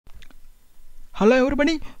Hello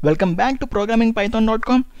everybody, welcome back to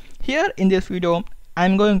programmingpython.com. Here in this video,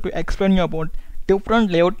 I'm going to explain you about different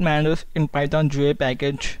layout managers in Python GUI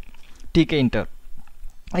package TKInter.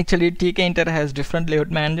 Actually, TKInter has different layout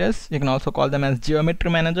managers. You can also call them as geometry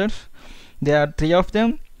managers. There are three of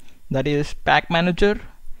them, that is pack manager,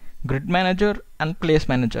 grid manager and place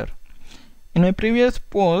manager. In my previous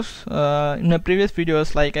posts, in my previous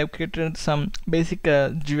videos, like I've created some basic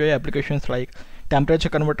GUI applications like temperature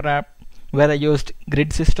converter app where I used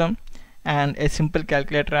grid system and a simple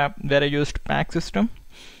calculator app where I used pack system.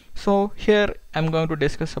 So here I'm going to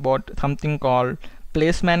discuss about something called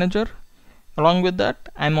place manager. Along with that,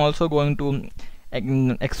 I'm also going to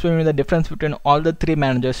explain the difference between all the three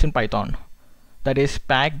managers in Python, that is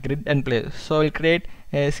pack, grid and place. So we'll create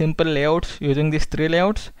a simple layouts using these three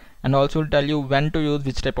layouts and also will tell you when to use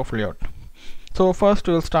which type of layout. So first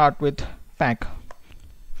we'll start with pack.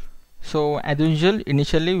 So as usual,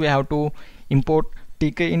 initially we have to import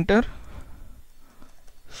TKInter.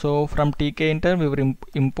 So from TKInter we will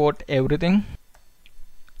import everything,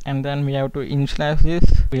 and then we have to initialize this.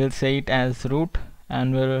 We'll say it as root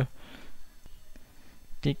and we'll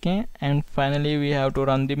TK, and finally we have to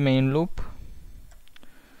run the main loop.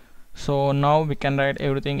 So now we can write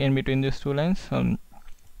everything in between these two lines.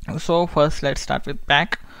 So first let's start with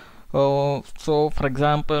pack. So for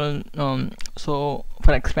example, so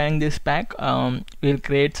for expanding this pack, we'll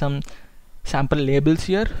create some sample labels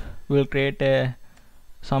here. We'll create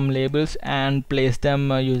some labels and place them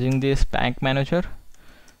using this pack manager.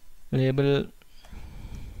 Label,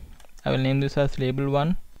 I will name this as label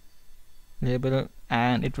 1 label,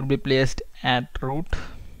 and it will be placed at root,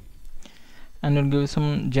 and we'll give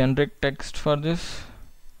some generic text for this.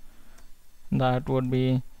 That would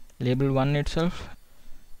be label 1 itself,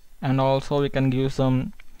 and also we can give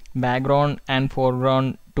some background and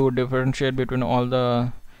foreground to differentiate between all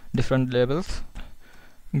the different labels.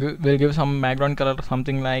 We'll give some background color,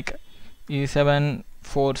 something like E7,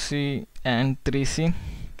 4C and 3C,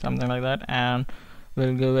 something like that, and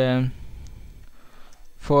we'll give a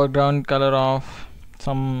foreground color of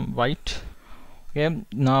some white. Okay,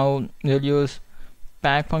 now we'll use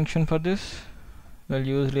pack function for this. We'll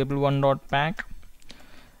use label1.pack.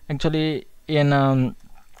 Actually, in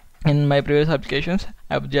my previous applications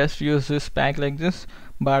I've just used this pack like this,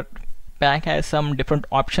 but pack has some different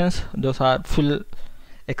options. Those are fill,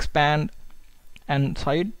 expand and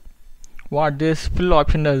side. What this fill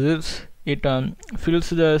option does is it fills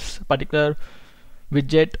this particular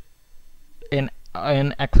widget in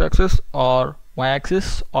x-axis or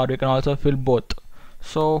y-axis, or you can also fill both.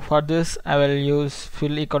 So for this I will use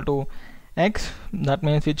fill equal to x, that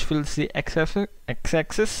means which fills the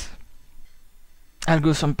x-axis. I'll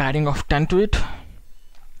give some padding of 10 to it.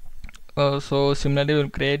 So similarly we'll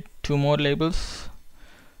create two more labels.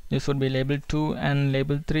 This would be label 2 and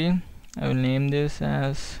label 3. I will name this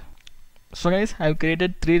as, so guys, I've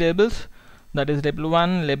created three labels, that is label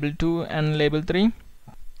 1, label 2 and label 3.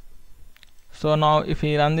 So now if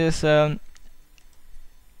we run this and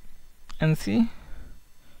see,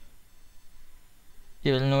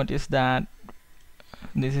 you will notice that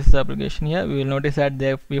this is the application here. We will notice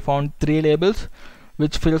that we found three labels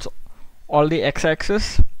which fills all the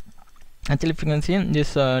x-axis. Actually, if you can see,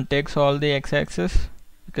 this takes all the x-axis.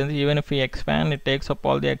 You can see even if we expand, it takes up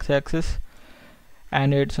all the x-axis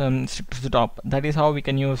and it's stick to the top. That is how we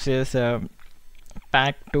can use this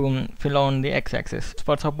pack to fill on the x-axis.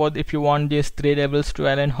 For suppose if you want these three labels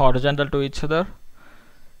to align horizontal to each other,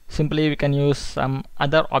 simply we can use some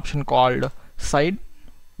other option called side,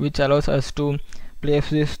 which allows us to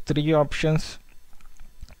place these three options,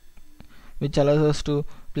 which allows us to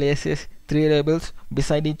place these three labels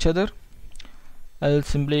beside each other. I'll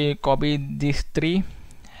simply copy these three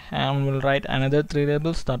and we'll write another three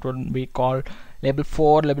labels that would be called label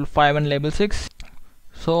 4, label 5 and label 6.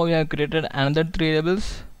 So we have created another three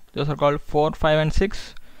labels. Those are called 4, 5 and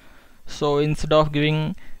 6. So instead of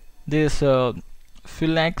giving this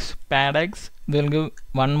fill x, pad x, we'll give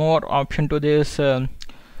one more option to this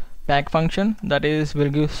pack function, that is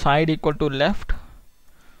we'll give side equal to left,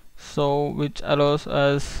 so which allows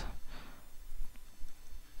us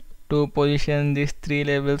to position these three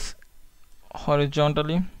labels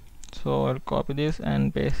horizontally. So I'll copy this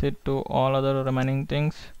and paste it to all other remaining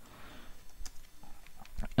things,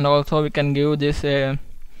 and also we can give this a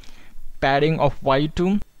padding of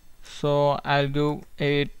y2. So I'll give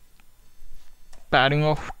a padding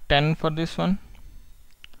of 10 for this one.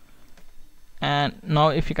 And now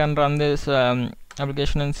if you can run this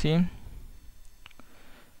application and see,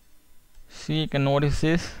 you can notice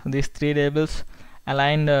these three labels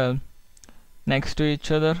aligned next to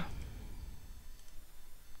each other.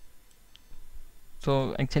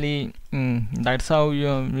 So actually that's how you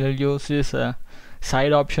will use this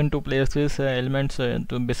side option to place these elements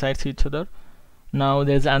to besides each other. Now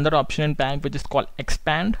there's another option in pack which is called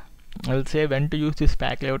expand. I will say when to use this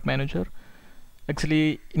pack layout manager.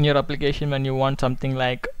 Actually in your application, when you want something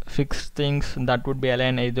like fixed things that would be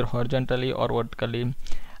aligned either horizontally or vertically,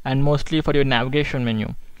 and mostly for your navigation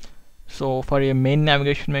menu. So for your main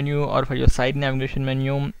navigation menu or for your side navigation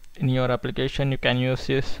menu in your application, you can use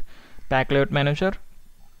this pack layout manager.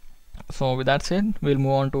 So with that said, we'll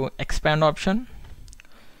move on to expand option.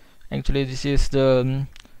 Actually this is the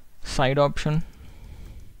side option.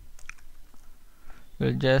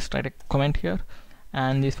 We'll just write a comment here,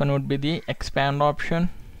 and this one would be the expand option.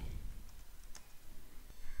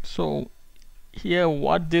 So here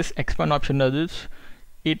what this expand option does is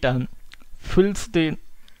it fills the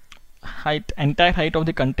entire height of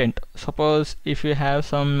the content. Suppose if you have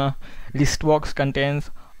some list box contains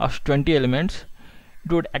of 20 elements,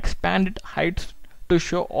 it would expand its height to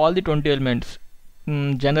show all the 20 elements.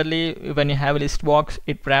 Generally when you have a list box,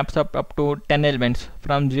 it wraps up to 10 elements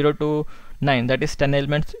from 0 to 9, that is 10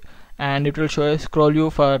 elements, and it will show a scroll view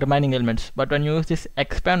for remaining elements. But when you use this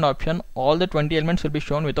expand option, all the 20 elements will be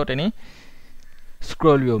shown without any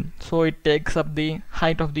scroll view, so it takes up the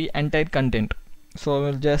height of the entire content. So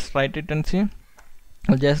we'll just write it and see.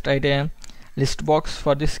 We'll just write a list box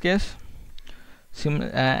for this case.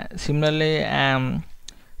 Similarly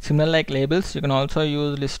similar like labels, you can also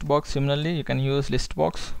use list box. Similarly you can use list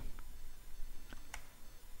box,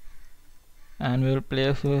 and we will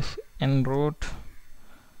place this in root,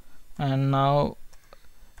 and now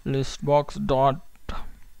list box dot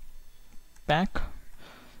pack.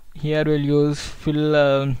 Here we'll use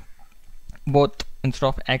fill both. Instead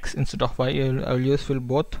of X, instead of Y, I will use fill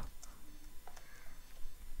both,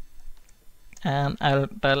 and I'll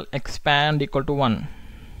tell expand equal to 1.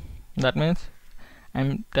 That means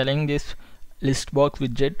I'm telling this list box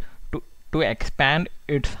widget to expand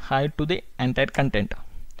its height to the entire content.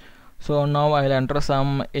 So now I'll enter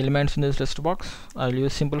some elements in this list box. I'll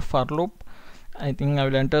use simple for loop. I think I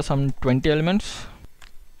will enter some 20 elements.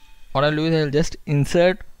 What I'll do is I'll just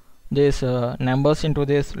insert these numbers into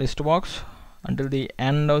this list box until the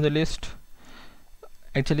end of the list.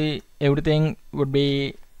 Actually everything would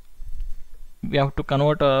be, we have to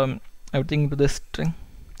convert everything into the string.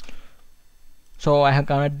 So I have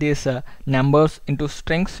converted these numbers into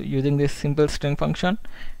strings using this simple string function,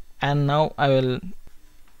 and now I will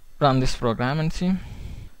run this program and see.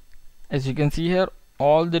 As you can see here,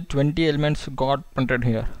 all the 20 elements got printed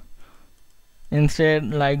here.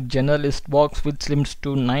 Instead, like general list box which limits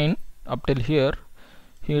to 9 up till here,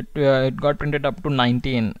 it got printed up to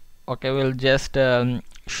 19. Okay, we'll just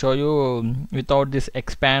show you without this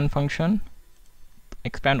expand function,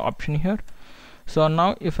 expand option here. So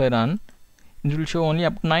now if I run, it will show only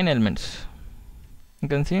up to 9 elements. You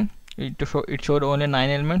can see it showed only 9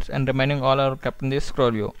 elements, and remaining all are kept in this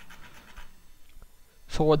scroll view.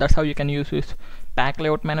 So that's how you can use this pack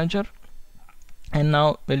layout manager. And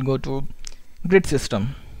now we'll go to grid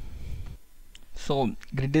system. So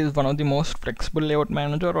grid is one of the most flexible layout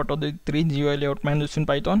manager out of the 3 GUI layout managers in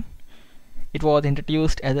Python. It was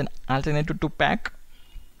introduced as an alternative to pack.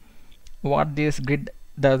 What this grid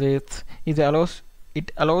does is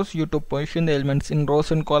it allows you to position the elements in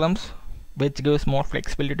rows and columns, which gives more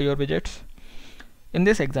flexibility to your widgets. In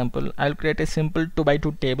this example, I'll create a simple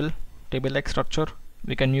 2x2 table-like structure.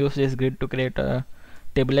 We can use this grid to create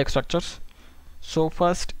table-like structures. So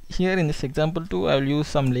first, here in this example 2, I will use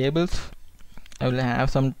some labels. I will have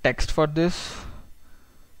some text for this,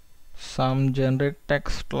 some generic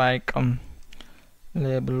text like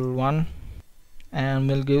label 1, and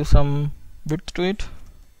we'll give some width to it.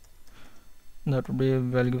 That would be,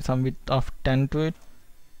 we'll give some width of 10 to it.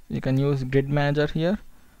 You can use grid manager here,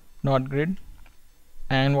 not grid.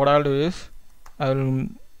 And what I'll do is I will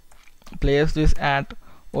place this at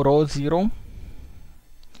row 0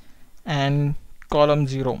 and column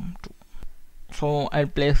 0. So I'll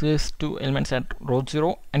place these 2 elements at row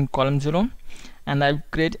 0 and column 0, and I'll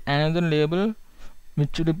create another label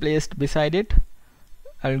which should be placed beside it.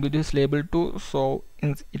 I'll give this label 2, so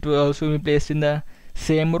it will also be placed in the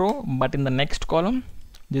same row but in the next column.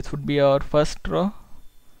 This would be our first row,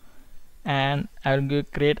 and I will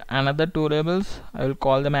create another 2 labels. I will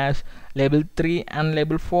call them as label 3 and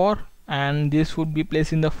label 4, and this would be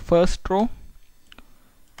placed in the first row.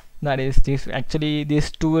 That is, this actually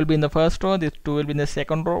these 2 will be in the first row, this 2 will be in the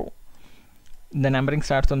second row. The numbering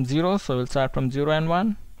starts from 0, so we'll start from 0 and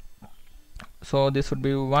 1. So this would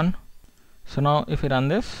be 1. So now if we run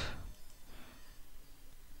this,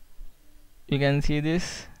 you can see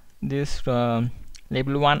this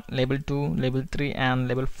label 1, label 2, label 3 and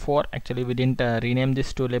label 4. Actually we didn't rename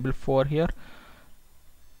this to label 4 here.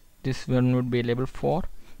 This one would be label 4.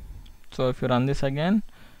 So if you run this again,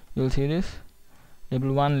 you'll see this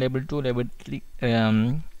label 1, label 2, label 3,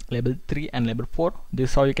 label 3 and label 4. This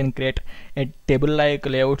is how you can create a table like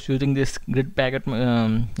layout using this grid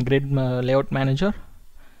layout manager.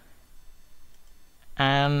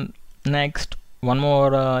 And next, one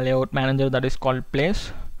more layout manager, that is called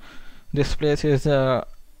place. This place is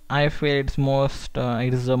I feel it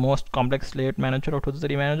is the most complex layout manager out of the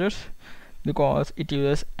 3 managers, because it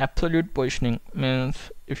uses absolute positioning.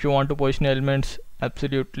 Means if you want to position elements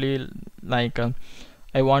absolutely, like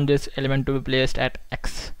I want this element to be placed at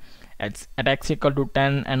x equal to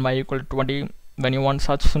 10 and y equal to 20. When you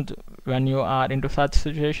are into such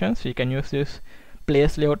situations, you can use this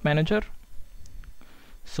place layout manager.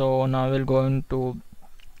 So now we'll go into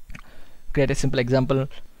create a simple example.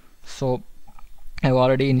 So I've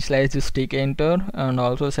already initialized this TKInter and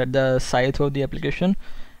also set the size of the application,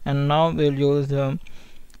 and now we'll use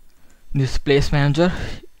this place manager.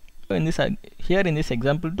 In this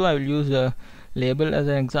example too, I will use the label as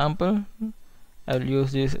an example. I will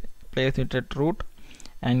use this place it at root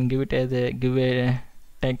and give a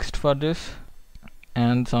text for this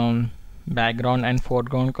and some background and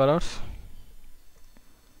foreground colors.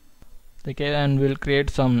 Okay, and we'll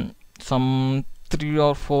create some 3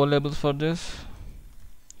 or 4 labels for this.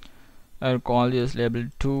 I'll call this label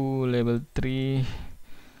 2, label 3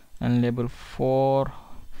 and label 4.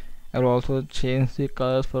 I'll also change the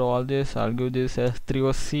colors for all this. I'll give this as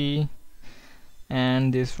 3OC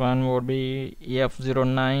and this one would be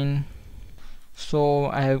F09. So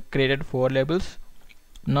I have created 4 labels.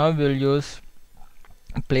 Now we'll use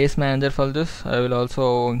place manager for this. I will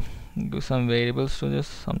also give some variables to this,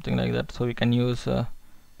 something like that, so we can use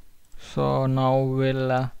so now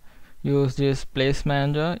we'll use this place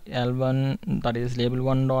manager L1, that is label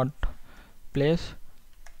 1 dot place.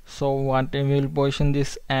 So what we will position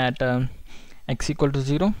this at x equal to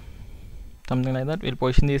 0, something like that. We'll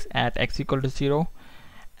position this at x equal to 0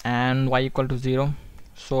 and y equal to 0.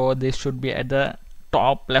 So this should be at the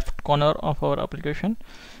top left corner of our application.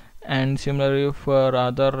 And similarly for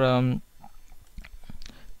other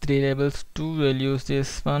 3 labels too, we'll use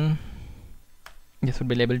this one. This would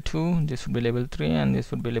be label 2, this would be label 3 and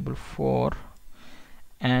this would be label 4.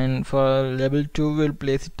 And for label 2 we'll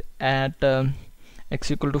place it at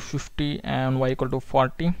x equal to 50 and y equal to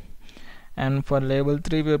 40. And for label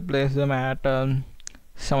 3 we'll place them at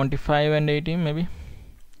 75 and 80, maybe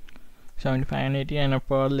 75 and 80. And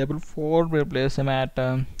for label 4 we'll place them at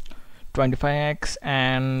 25x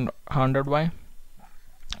and 100y.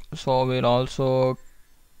 So we'll also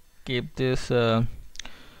keep this a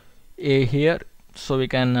here, so we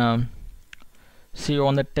can see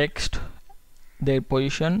on the text their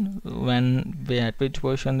position, when at which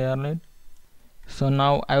position they are laid. So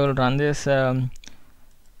now I will run this and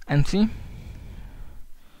see.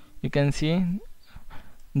 You can see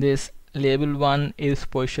this label 1 is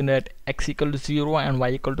positioned at x equal to 0 and y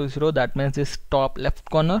equal to 0. That means this top left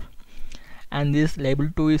corner. And this label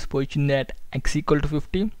 2 is positioned at x equal to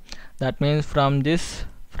 50. That means from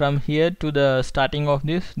here to the starting of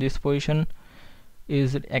this position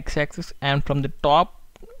is x-axis, and from the top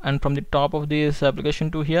of this application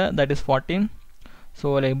to here, that is 14.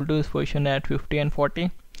 So label 2 is positioned at 50 and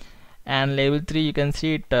 40. And label 3, you can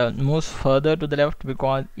see it moves further to the left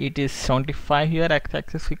because it is 75 here,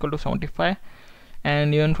 x-axis equal to 75.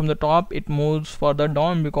 And even from the top it moves further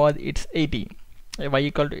down because it's 80, y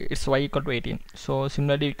equal to 80. So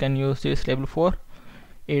similarly you can use this label 4.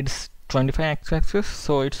 It's 25 x-axis,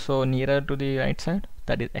 so it's so nearer to the right side,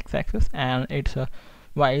 that is x-axis, and its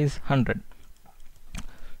y is 100.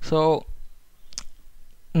 So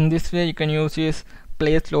in this way you can use this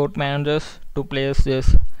place layout managers to place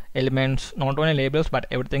these elements, not only labels but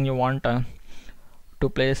everything you want to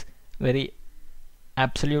place very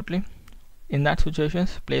absolutely. In that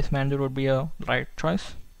situations, place manager would be a right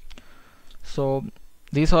choice. So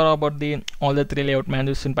these are about all the 3 layout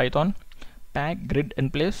managers in Python: pack, grid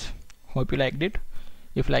and place. Hope you liked it.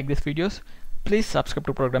 If you like these videos, please subscribe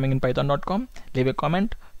to programminginpython.com, leave a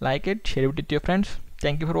comment, like it, share it with your friends.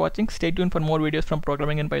 Thank you for watching. Stay tuned for more videos from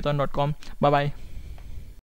programminginpython.com. Bye bye.